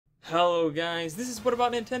Hello guys, this is What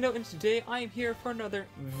About Nintendo, and today I am here for another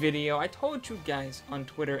video. I told you guys on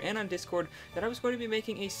Twitter and on Discord that I was going to be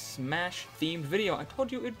making a Smash themed video. I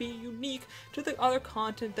told you it would be unique to the other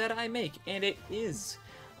content that I make, and it is.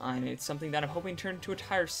 And it's something that I'm hoping to turn into an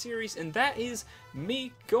entire series, and that is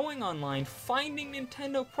me going online, finding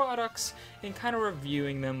Nintendo products, and kind of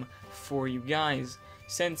reviewing them for you guys.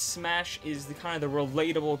 Since Smash is the kind of the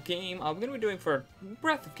relatable game, I'm going to be doing for a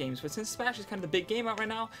breadth of games, but since Smash is kind of the big game out right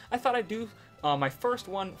now, I thought I'd do my first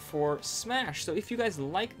one for Smash. So if you guys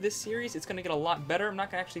like this series, it's going to get a lot better. I'm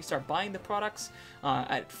not going to actually start buying the products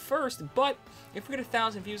at first, but if we get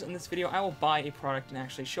 1,000 views on this video, I will buy a product and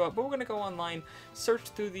actually show it. But we're going to go online, search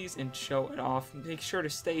through these, and show it off. Make sure to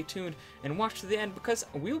stay tuned and watch to the end, because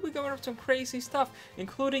we'll be going over some crazy stuff,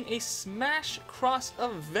 including a Smash Cross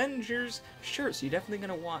Avengers shirt. So you're definitely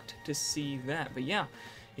going to want to see that. But yeah,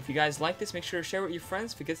 if you guys like this, make sure to share with your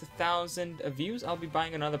friends. If it gets 1,000 views, I'll be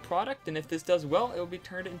buying another product, and if this does well, it will be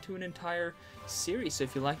turned into an entire series. So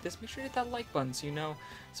if you like this, make sure to hit that like button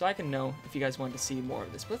so I can know if you guys want to see more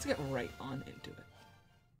of this. But let's get right on into it.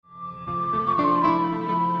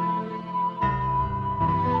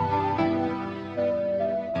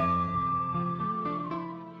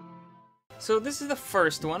 So this is the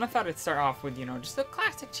first one. I thought I'd start off with, just a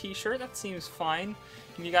classic t-shirt. That seems fine.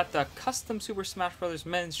 And you got the custom Super Smash Bros.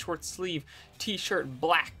 Men's short sleeve t-shirt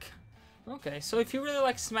black. Okay, so if you really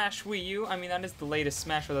like Smash Wii U, I mean, that is the latest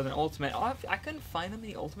Smash other than Ultimate. I couldn't find them in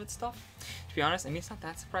the Ultimate stuff, to be honest. I mean, it's not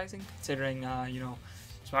that surprising, considering,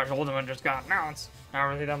 Smash Ultimate just got announced. Not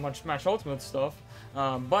really that much Smash Ultimate stuff.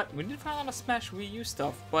 But we did find a lot of Smash Wii U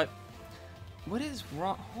stuff. But what is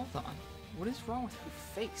wrong? Hold on. What is wrong with her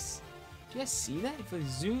face? Do you guys see that? If we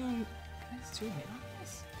zoom, can I zoom in on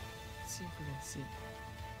this? Let's see if we can see.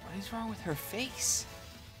 What is wrong with her face?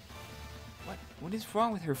 What is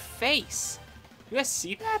wrong with her face? Do you guys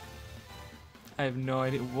see that? I have no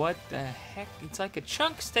idea. What the heck? It's like a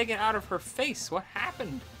chunk's taken out of her face. What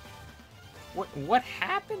happened? What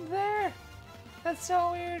happened there? That's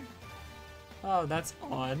so weird. Oh, that's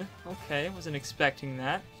odd. Okay, wasn't expecting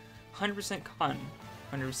that. 100% cotton.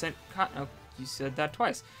 100% cotton. Oh, you said that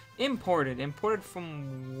twice. Imported. Imported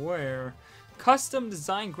from where? Custom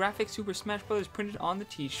design graphic Super Smash Bros. Printed on the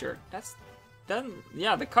t-shirt. That's done.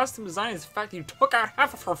 Yeah, the custom design is the fact that you took out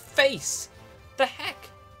half of her face. The heck?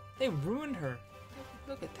 They ruined her.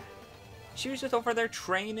 Look at that. She was just over there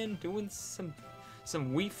training, doing some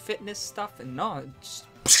Wii Fitness stuff, and no, just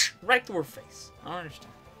right through her face. I don't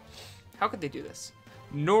understand. How could they do this?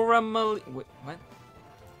 Normally, wait, what?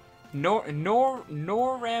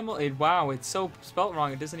 Noramally, wow, it's so spelled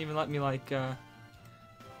wrong. It doesn't even let me like go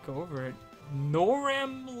over it.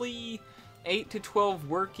 Normally 8 to 12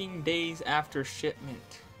 working days after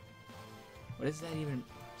shipment. What is that even?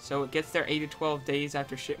 So it gets there 8 to 12 days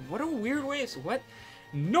after shipment. What a weird way of what?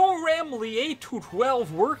 Normally 8 to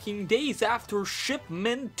 12 working days after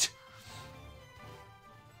shipment.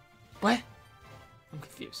 What? I'm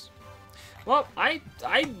confused. Well, I'm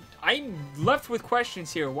left with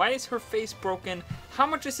questions here. Why is her face broken? How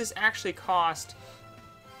much does this actually cost?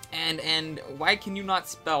 And why can you not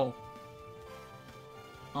spell?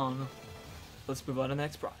 Oh no. Let's move on to the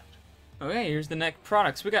next product. Okay, here's the next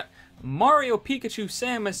products. We got Mario, Pikachu,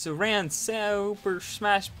 Samus Aran, Super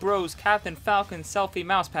Smash Bros. Captain Falcon Selfie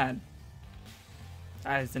Mousepad.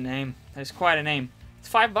 That is the name. That is quite a name. It's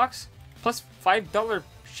 $5 plus $5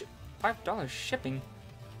 shipping.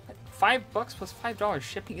 $5 plus $5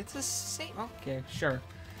 shipping. It's the same. Okay, sure.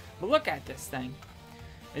 But look at this thing.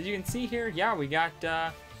 As you can see here, yeah, we got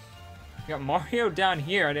Mario down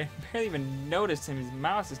here. I barely even noticed him. His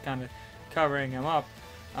mouse is kind of covering him up.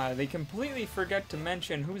 They completely forget to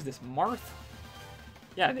mention, who's this, Marth?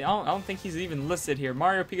 Yeah, I don't think he's even listed here.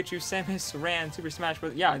 Mario, Pikachu, Samus Aran, Super Smash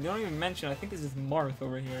Bros. Yeah, they don't even mention. I think this is Marth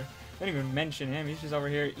over here. They don't even mention him. He's just over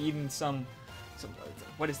here eating some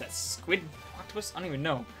what is that, squid octopus? I don't even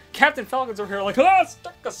know. Captain Falcon's over here like, let's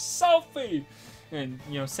take a selfie. And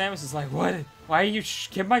Samus is like, what? Why are you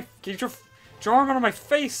get your arm out of my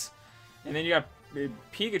face? And then you got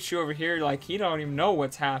Pikachu over here like he don't even know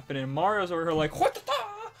what's happening. Mario's over here like, what the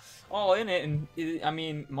all in it. And I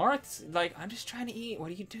mean, Marth's like, I'm just trying to eat. What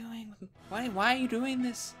are you doing? Why are you doing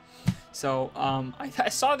this? So I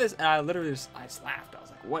saw this and I just laughed. I was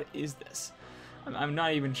like, what is this? I'm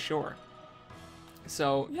not even sure.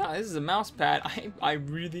 So yeah, this is a mouse pad. I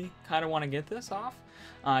really kind of want to get this off.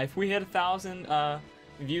 If we hit 1,000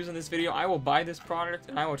 views on this video, I will buy this product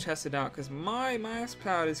and I will test it out, because my mouse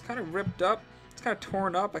pad is kind of ripped up. It's kind of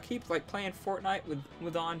torn up. I keep like playing Fortnite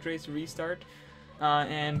with Andre's Restart,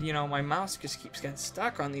 and my mouse just keeps getting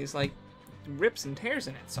stuck on these like rips and tears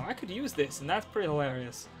in it. So I could use this, and that's pretty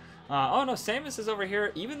hilarious. Oh no, Samus is over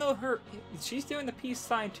here. Even though she's doing the peace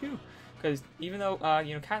sign too, because even though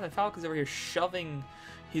you know, Captain Falcon's over here shoving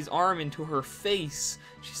his arm into her face,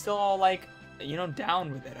 she's still all like, you know,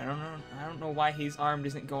 down with it. I don't know why his arm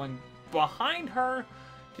isn't going behind her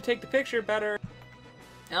to take the picture better.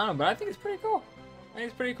 I don't know, but I think it's pretty cool. I think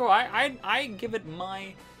it's pretty cool. I give it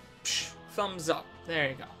my thumbs up. There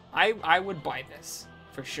you go. I would buy this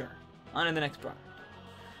for sure. On to the next product.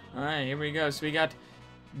 All right, here we go. So we got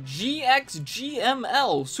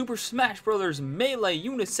GXGML Super Smash Bros. Melee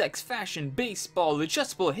Unisex Fashion Baseball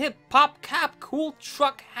Adjustable Hip Hop Cap Cool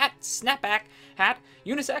Truck Hat Snapback Hat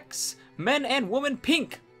Unisex Men and Woman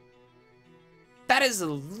Pink. That is a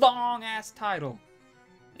long ass title.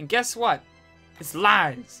 And guess what? It's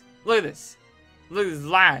lies. Look at this. Look at this,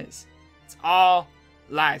 lies. It's all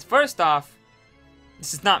lies. First off,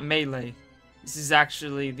 this is not Melee. This is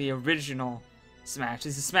actually the original Smash.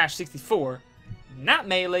 This is Smash 64. Not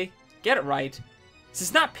Melee. Get it right. This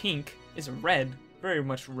is not pink. It's red. Very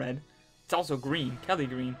much red. It's also green. Kelly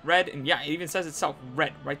green. Red. And yeah, it even says itself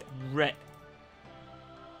red. Right there. Red.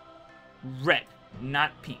 Red.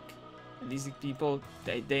 Not pink. And these people,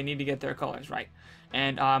 they need to get their colors right.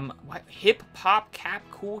 And what? Hip hop cap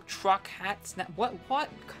cool truck hat snap. What kind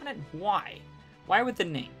of, why with the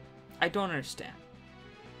name? I don't understand.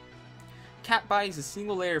 Cap body is a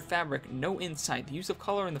single layer of fabric, no inside. The use of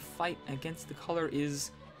color in the fight against the color is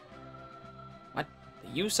what? The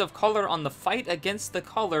use of color on the fight against the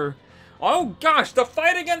color. Oh gosh, the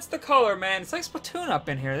fight against the color, man. It's like Splatoon up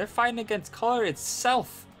in here. They're fighting against color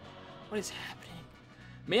itself. What is happening?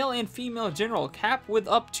 Male and female general cap with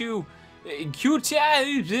up to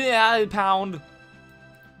pound.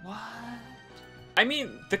 What? I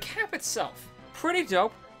mean, the cap itself, pretty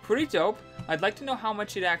dope, pretty dope. I'd like to know how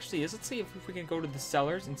much it actually is. Let's see if we can go to the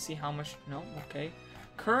sellers and see how much. No, okay.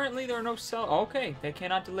 Currently, there are no sellers. Okay, they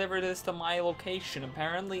cannot deliver this to my location.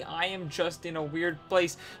 Apparently, I am just in a weird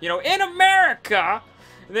place. You know, in America,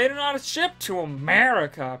 they do not ship to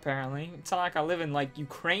America, apparently. It's not like I live in, like,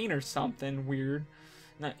 Ukraine or something weird.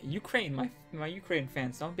 Not Ukraine, my Ukraine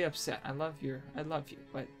fans, don't be upset. I love you,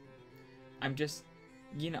 but I'm just,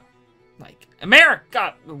 you know, like,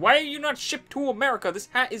 America! Why are you not shipped to America? This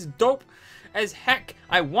hat is dope as heck.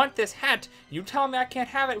 I want this hat. You tell me I can't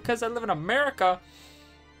have it because I live in America.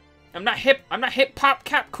 I'm not hip hop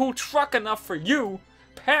cap cool truck enough for you,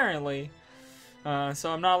 apparently.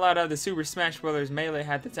 So I'm not allowed to have the Super Smash Bros. Melee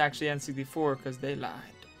hat that's actually N64 because they lied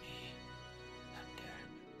to me.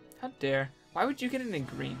 How dare. Why would you get into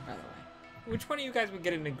green, by the way? Which one of you guys would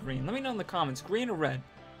get into green? Let me know in the comments. Green or red?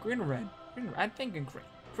 Green or red? I'm thinking green.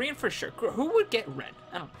 Green for sure. Who would get red?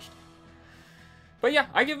 I don't understand. But yeah,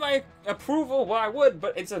 I give my approval. Well, I would,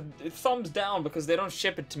 but it's a thumbs down because they don't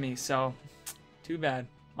ship it to me. So, too bad.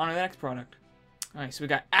 On to the next product. Alright, so we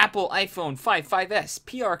got Apple iPhone 5S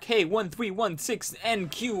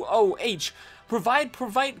PRK1316NQOH.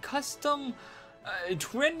 Provide custom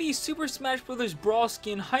trendy Super Smash Bros. Brawl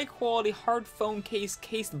skin, high quality hard phone case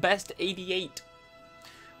best 88.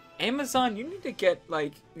 Amazon, you need to get,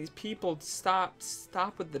 like, these people to stop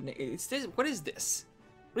with the name. What is this?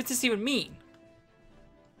 What does this even mean?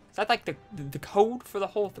 Is that like the code for the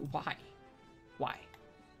whole thing? Why?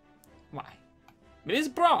 It is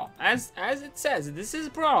Brawl, as it says. This is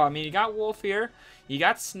Brawl. I mean, you got Wolf here, you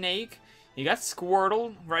got Snake, you got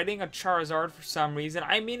Squirtle riding a Charizard for some reason.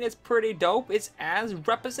 I mean, it's pretty dope. It's as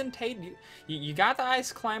represented. You got the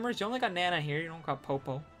Ice Climbers. You only got Nana here. You don't got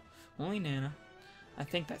Popo. Only Nana. I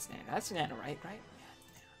think that's Nana. That's Nana, right? Yeah.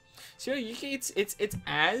 So it's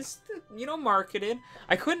as, you know, marketed.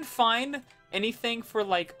 I couldn't find anything for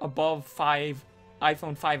like above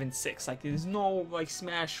iPhone 5 and 6. Like there's no like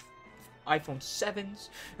Smash iPhone 7s,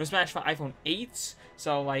 no Smash iPhone 8s.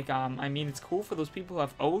 So like I mean, it's cool for those people who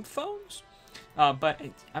have old phones. But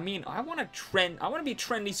I mean, I want to be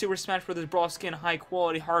trendy Super Smash Bros. Brawl skin, high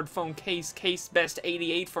quality hard phone case best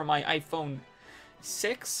 88 for my iPhone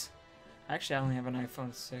 6. Actually, I only have an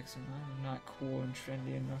iPhone 6, and I'm not cool and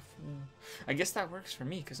trendy enough. I guess that works for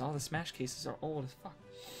me, because all the Smash cases are old as fuck.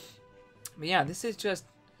 But yeah, this is just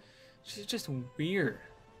weird.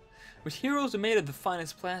 Materials are made of the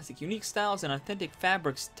finest plastic, unique styles and authentic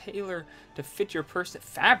fabrics tailored to fit your person.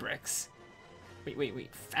 Fabrics? Wait.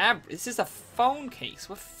 This is a phone case.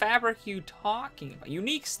 What fabric are you talking about?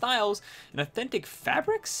 Unique styles and authentic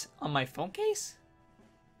fabrics on my phone case?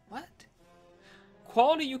 What?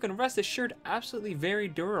 Quality, you can rest assured, absolutely very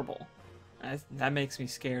durable. That makes me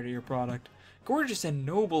scared of your product. Gorgeous and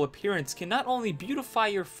noble appearance can not only beautify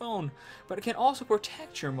your phone, but it can also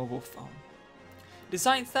protect your mobile phone.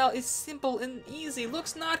 Design style is simple and easy,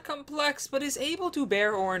 looks not complex, but is able to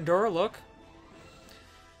bear or endure. Look.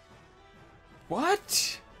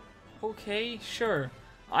 What? Okay, sure.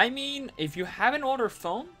 I mean, if you have an older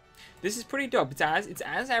phone, this is pretty dope. It's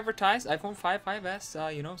as advertised. iPhone 5,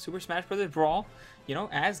 5S, you know, Super Smash Bros. Brawl, you know,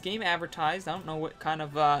 as game advertised. I don't know what kind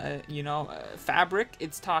of, you know, fabric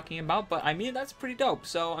it's talking about, but I mean, that's pretty dope.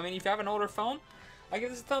 So, I mean, if you have an older phone, I give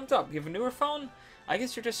this a thumbs up. If you have a newer phone, I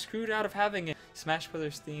guess you're just screwed out of having a Smash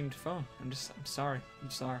Brothers themed phone. I'm sorry.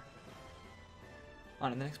 On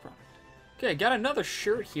to the next product. Okay, got another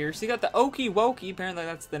shirt here. So you got the Okie Wokie, apparently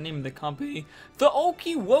that's the name of the company. The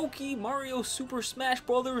Okie Wokie Mario Super Smash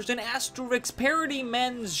Brothers and Asterix Parody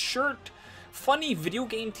Men's shirt. Funny video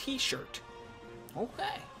game t-shirt.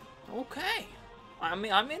 Okay. I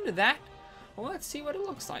mean, I'm into that. Well, let's see what it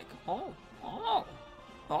looks like. Oh,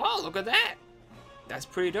 look at that. That's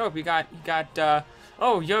pretty dope. You got,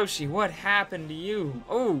 oh, Yoshi, what happened to you?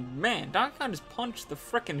 Oh, man, Donkey Kong just punched the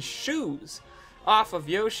frickin' shoes off of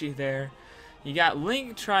Yoshi there. You got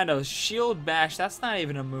Link trying to shield bash. That's not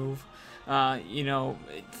even a move. You know,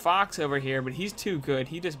 Fox over here, but he's too good.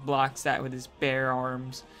 He just blocks that with his bear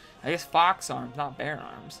arms. I guess Fox arms, not bear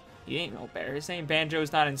arms. He ain't no bear. His name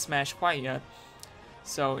Banjo's not in Smash quite yet.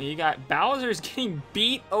 So you got Bowser's getting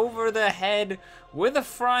beat over the head with a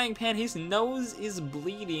frying pan. His nose is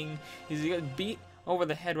bleeding. He's getting beat over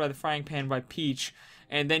the head by the frying pan by Peach.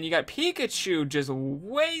 And then you got Pikachu just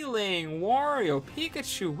wailing Wario.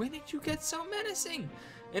 Pikachu, when did you get so menacing?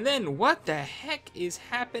 And then what the heck is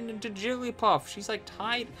happening to Jigglypuff? She's like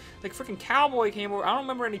tied, like freaking Cowboy came over. I don't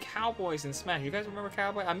remember any cowboys in Smash. You guys remember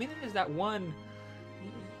Cowboy? I mean, there's that one,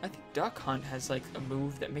 I think Duck Hunt has like a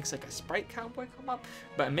move that makes like a sprite cowboy come up.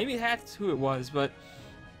 But maybe that's who it was. But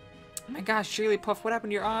oh my gosh, Jigglypuff, what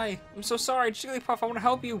happened to your eye? I'm so sorry, Jigglypuff, I want to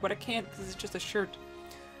help you, but I can't because it's just a shirt.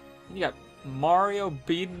 And you got Mario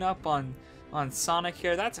beating up on Sonic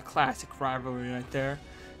here. That's a classic rivalry right there.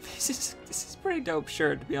 This is pretty dope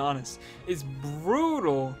shirt, to be honest. It's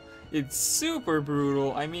brutal. It's super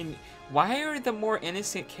brutal. I mean, why are the more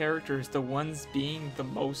innocent characters the ones being the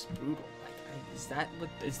most brutal? Like,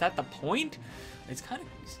 is that the point? It's kind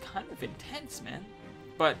of intense, man.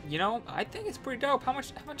 But you know, I think it's pretty dope. How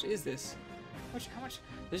much is this? How much?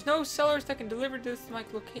 There's no sellers that can deliver this to my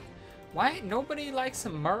location. Why nobody likes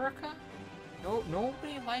America? No,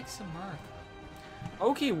 nobody likes America.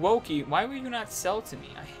 Okie Wokie, why will you not sell to me?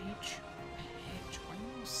 I hate you. Why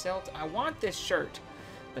will you sell to... I want this shirt.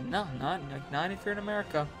 But no, not if you're in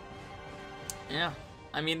America. Yeah.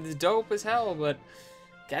 I mean, it's dope as hell, but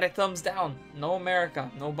got a thumbs down. No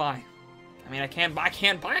America. No buy. I mean, I can't buy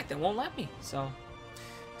it. They won't let me. So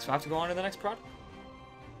I have to go on to the next product.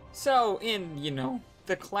 So, in, you know,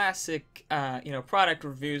 the classic, you know, product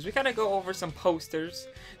reviews, we gotta go over some posters.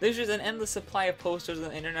 There's just an endless supply of posters on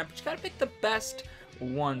the internet, but you gotta pick the best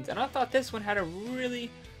ones. And I thought this one had a really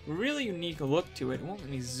unique look to it. It won't let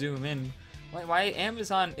me zoom in. Why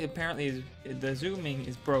Amazon apparently is, the zooming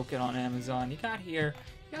is broken on Amazon. You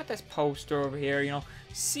got this poster over here, you know,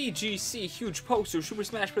 CGC huge poster, Super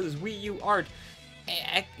Smash Bros. Wii U art,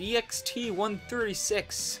 EXT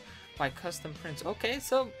 136 by Custom Prints. Okay,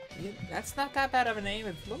 so that's not that bad of a name.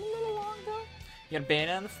 It's a little long though. You got a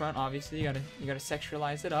bandana on the front, obviously. You gotta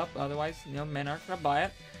sexualize it up, otherwise, you know, men aren't gonna buy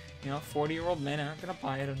it. You know, 40-year-old men aren't gonna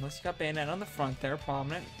buy it unless you got bandana on the front there,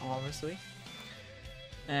 prominent, obviously.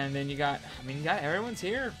 And then you got everyone's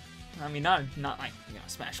here. I mean, not like, you know,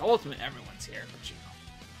 Smash Ultimate, everyone's here, but you know,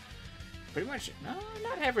 pretty much, no,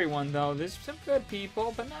 not everyone though. There's some good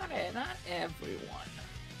people, but not everyone.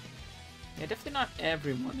 Yeah, definitely not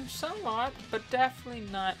everyone. There's some lot, but definitely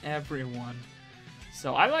not everyone.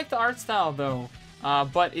 So I like the art style though,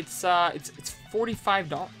 but it's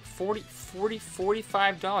 $45.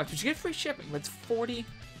 $45, but you get free shipping. But it's $45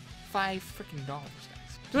 freaking dollars,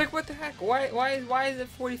 guys. You're like, what the heck? Why is it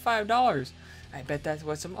 $45? I bet that's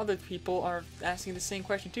what some other people are asking the same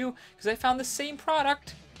question too, because I found the same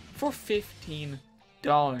product for $15.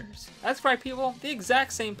 That's right, people. The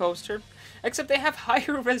exact same poster, except they have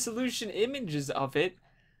higher resolution images of it,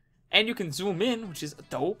 and you can zoom in, which is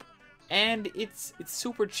dope, and it's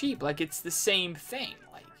super cheap. Like, it's the same thing.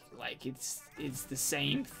 Like it's the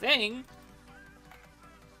same thing,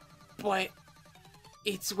 but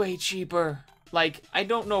it's way cheaper. Like, I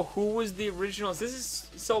don't know who was the original. This is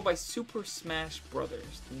sold by Super Smash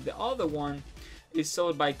Brothers. The other one is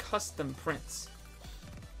sold by Custom Prints.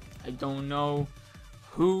 I don't know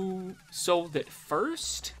who sold it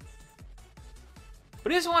first,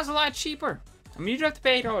 but this one's a lot cheaper. I mean, you do have to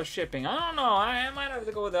pay $8 shipping. I don't know. I might have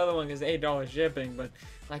to go with the other one because $8 shipping. But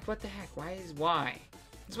like, what the heck? Why?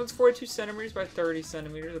 This one's 42 centimeters by 30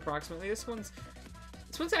 centimeters approximately. This one's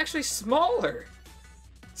actually smaller.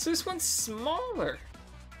 So this one's smaller.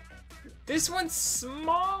 This one's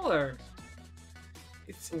smaller.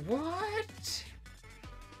 It's what?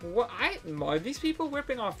 What? Are these people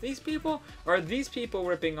ripping off these people, or are these people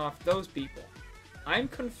ripping off those people? I'm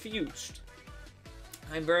confused.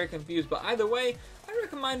 I'm very confused. But either way, I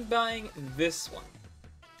recommend buying this one.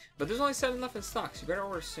 But there's only 7 left in stock, so you better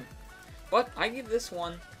order soon. But I give this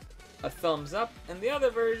one a thumbs up, and the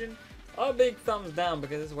other version a big thumbs down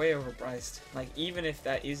because it's way overpriced. Like, even if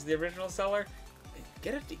that is the original seller,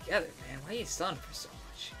 get it together, man. Why are you selling for so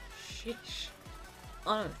much? Sheesh.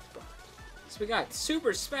 Unexpected. So we got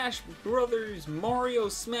Super Smash Brothers Mario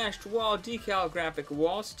Smashed Wall Decal Graphic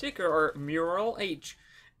Wall Sticker or Mural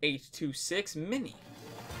H826 Mini.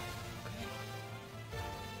 Okay.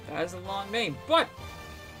 That is a long name, but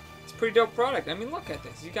it's a pretty dope product. I mean, look at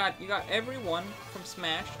this. You got everyone from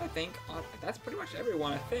Smash, I think. That's pretty much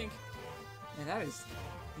everyone, I think. And that is,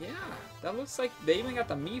 yeah. That looks like they even got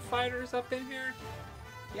the Mii Fighters up in here.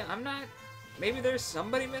 Yeah, I'm not. Maybe there's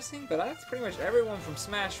somebody missing, but that's pretty much everyone from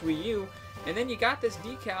Smash Wii U. And then you got this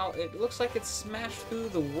decal. It looks like it's smashed through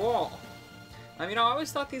the wall. I mean, I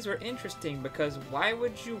always thought these were interesting because why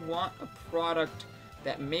would you want a product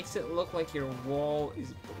that makes it look like your wall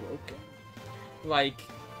is broken? Like,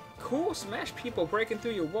 cool Smash people breaking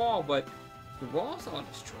through your wall, but your wall's all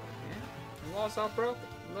destroyed, man. Your wall's all broken.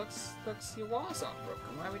 Looks your wall's all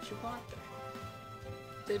broken. Why would you want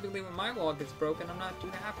that? Typically, when my wall gets broken, I'm not too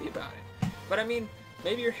happy about it. But I mean,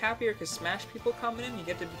 maybe you're happier because Smash people coming in, you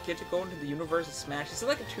get to go into the universe of Smash. Is it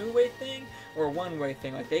like a 2-way thing or a 1-way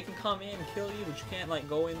thing? Like they can come in and kill you, but you can't like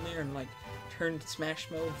go in there and like turn to Smash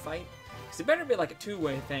mode and fight. Because it better be like a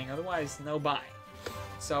 2-way thing, otherwise no buy.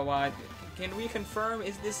 So can we confirm?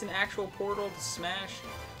 Is this an actual portal to Smash?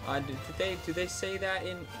 Did they say that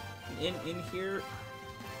in here?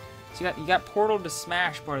 So you got portal to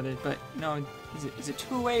Smash part of it, but no, is it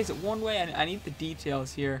 2-way? Is it 1-way? I need the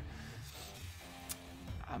details here.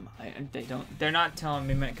 They're not telling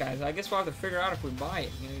me, guys. I guess we'll have to figure out if we buy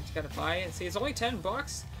it. You know, you just gotta buy it. See, it's only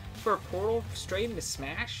 $10 for a portal straight into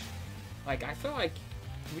Smash. Like, I feel like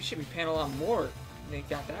we should be paying a lot more. They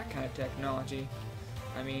got that kind of technology.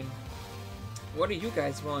 I mean, what are you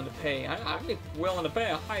guys willing to pay? I'd be willing to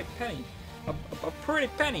pay a high penny, a pretty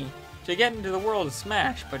penny, to get into the world of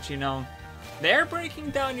Smash. But you know, they're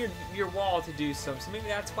breaking down your wall to do so. So maybe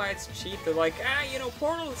that's why it's cheap. They're like, you know,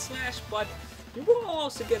 portal to Smash, but your wall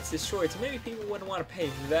also gets destroyed, so maybe people wouldn't want to pay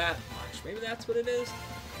that much. Maybe that's what it is.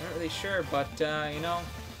 I'm not really sure, but you know,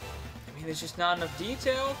 I mean, there's just not enough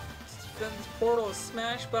detail. This portal is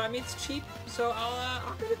Smash, but I mean, it's cheap, so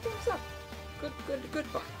I'll give it a thumbs up.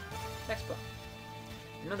 Good buy. Next buy.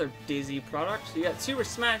 Another Dizzy product. So you got Super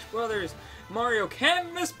Smash Brothers Mario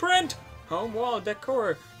Canvas Print Home Wall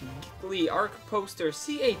Decor Geekly Arc Poster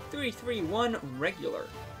CA331 Regular.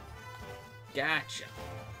 Gotcha.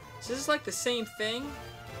 So this is like the same thing,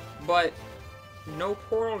 but no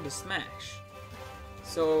portal to Smash.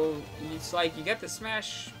 So it's like you get the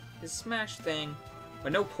Smash thing,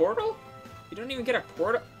 but no portal? You don't even get a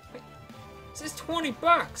portal? Wait, this is $20.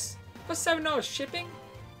 Plus $7 shipping?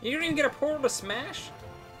 You don't even get a portal to Smash?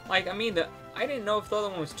 Like, I mean, I didn't know if the other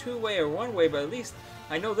one was 2-way or 1-way, but at least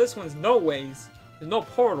I know this one's no ways. There's no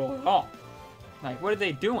portal at all. Like, what are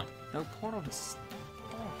they doing? No portal to Smash.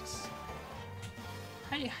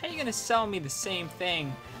 How you gonna sell me the same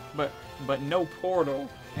thing, but no portal,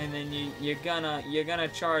 and then you're gonna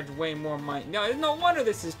charge way more money? No wonder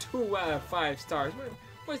this is 2 out of 5 stars.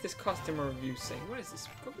 What does this customer review say? What's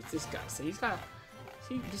this guy say?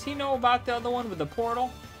 Does he know about the other one with the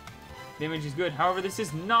portal? The image is good. However, this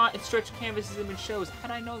is not a stretched canvas as the image shows.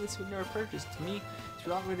 Had I known this would never purchase. To me, it's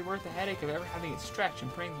not really worth the headache of ever having it stretched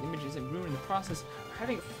and praying the images and ruin the process, or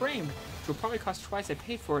having it framed, which will probably cost twice I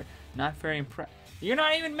paid for it. Not very impressed. You're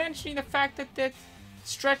not even mentioning the fact that the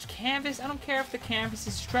stretched canvas. I don't care if the canvas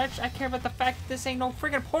is stretched. I care about the fact that this ain't no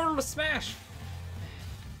freaking portal to Smash.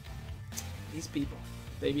 These people,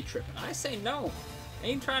 they be tripping. I say no. I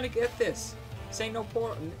ain't trying to get this. This ain't no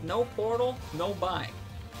portal, no buy.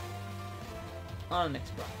 On the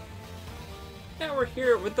next product. Now we're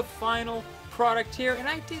here with the final product here, and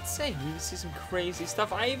I did say we would see some crazy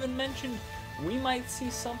stuff. I even mentioned we might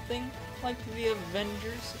see something like the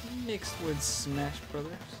Avengers mixed with Smash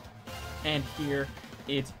Brothers. And here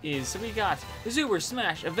it is. So we got the Super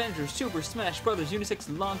Smash Avengers Super Smash Brothers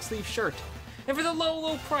Unisex long sleeve shirt. And for the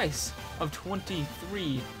low price of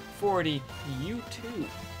 $23.40, you too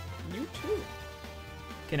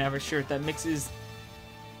can have a shirt that mixes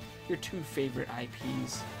your 2 favorite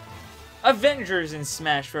IPs. Avengers and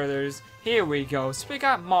Smash Brothers. Here we go. So we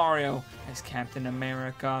got Mario as Captain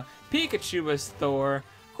America, Pikachu as Thor,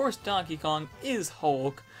 of course, Donkey Kong is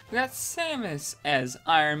Hulk. We got Samus as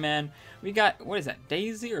Iron Man. We got, what is that,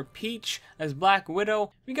 Daisy or Peach as Black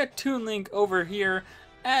Widow. We got Toon Link over here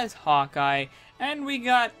as Hawkeye. And we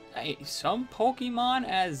got some Pokemon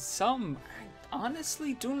as some... I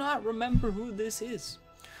honestly do not remember who this is.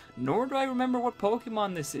 Nor do I remember what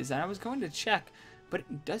Pokemon this is. And I was going to check, but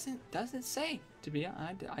it doesn't say. To be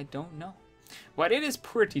honest, I don't know. But it is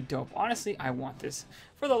pretty dope. Honestly, I want this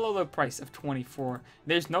for the low price of $24.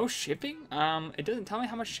 There's no shipping. It doesn't tell me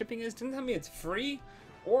how much shipping is. It doesn't tell me it's free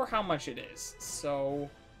or how much it is. So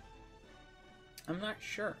I'm not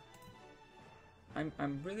sure.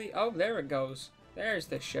 I'm really... Oh, there it goes. There's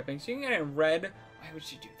the shipping. So you can get it in red. Why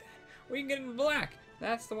would you do that? Well, you can get it in black.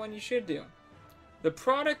 That's the one you should do. The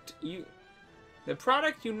product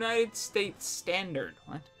United States standard.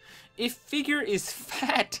 What? If figure is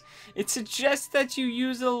fat, it suggests that you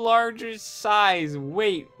use a larger size.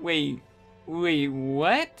 Wait, what? Wait,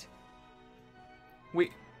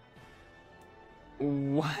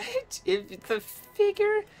 what? If the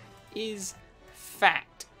figure is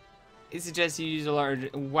fat, it suggests you use a larger...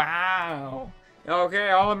 Wow. Okay,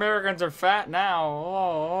 all Americans are fat now.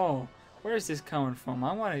 Oh. Where's this coming from?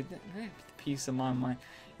 I want to piece of my mind.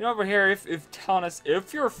 You know, over here, if telling us,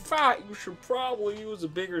 if you're fat, you should probably use a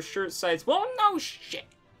bigger shirt size. Well, no shit.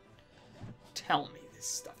 Tell me this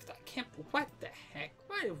stuff. I can't... What the heck?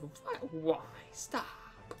 Why? Stop.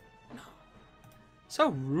 No. So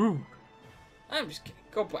rude. I'm just kidding.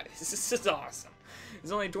 Go buy this. This is awesome.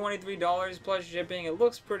 It's only $23 plus shipping. It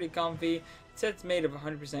looks pretty comfy. It says it's made of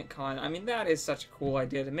 100% cotton. I mean, that is such a cool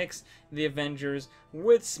idea to mix the Avengers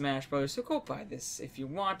with Smash Brothers. So go buy this if you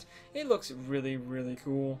want. It looks really, really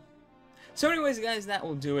cool. So anyways, guys, that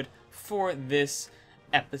will do it for this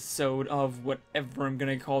episode of whatever I'm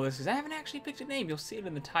going to call this, because I haven't actually picked a name. You'll see it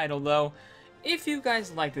in the title, though. If you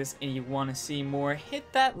guys like this and you want to see more,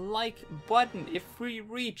 hit that like button. If we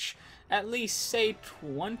reach at least, say,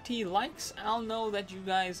 20 likes, I'll know that you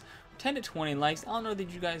guys, 10 to 20 likes, I'll know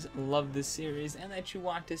that you guys love this series and that you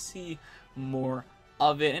want to see more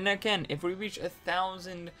of it. And again, if we reach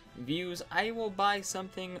 1,000 views, I will buy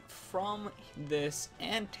something from this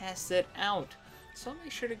and test it out. So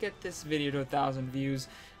make sure to get this video to 1,000 views.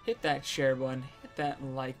 Hit that share button, hit that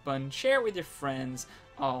like button, share it with your friends,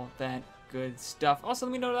 all that good stuff. Also,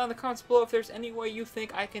 let me know down in the comments below if there's any way you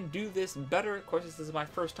think I can do this better. Of course, this is my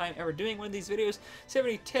first time ever doing one of these videos. So if you have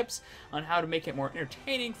any tips on how to make it more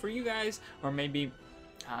entertaining for you guys, or maybe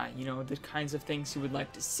you know, the kinds of things you would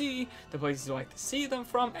like to see, the places you like to see them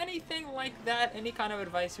from, anything like that, any kind of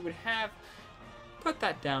advice you would have, put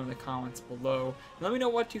that down in the comments below. And let me know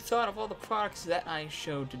what you thought of all the products that I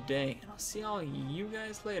showed today. And I'll see all you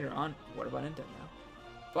guys later on What About Nintendo.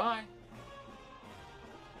 Bye!